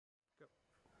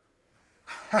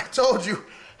I told you.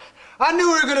 I knew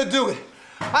we were gonna do it.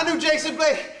 I knew Jason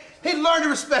Blade, he'd learn to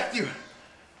respect you.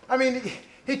 I mean,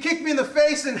 he kicked me in the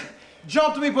face and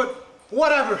jumped me, but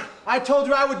whatever. I told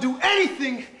you I would do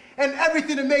anything and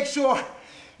everything to make sure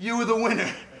you were the winner.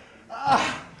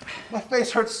 My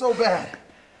face hurts so bad.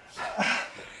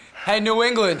 Hey, New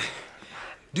England,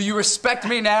 do you respect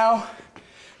me now?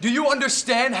 Do you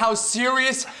understand how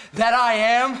serious that I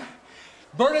am?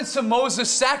 Vernon Somoza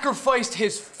sacrificed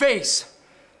his face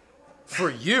for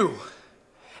you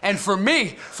and for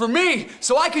me,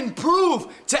 so I can prove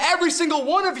to every single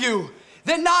one of you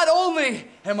that not only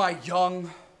am I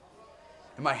young,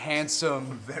 am I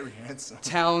handsome, very handsome,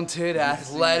 talented,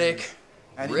 athletic,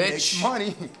 and rich, he makes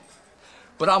money,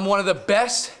 but I'm one of the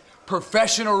best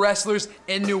professional wrestlers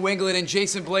in New England, and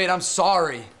Jason Blade, I'm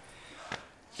sorry.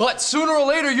 But sooner or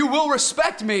later, you will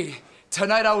respect me.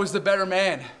 Tonight, I was the better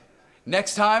man.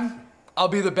 Next time, I'll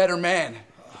be the better man.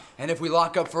 And if we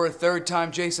lock up for a third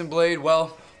time, Jason Blade,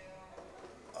 well,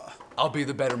 I'll be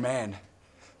the better man.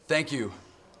 Thank you.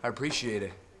 I appreciate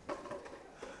it.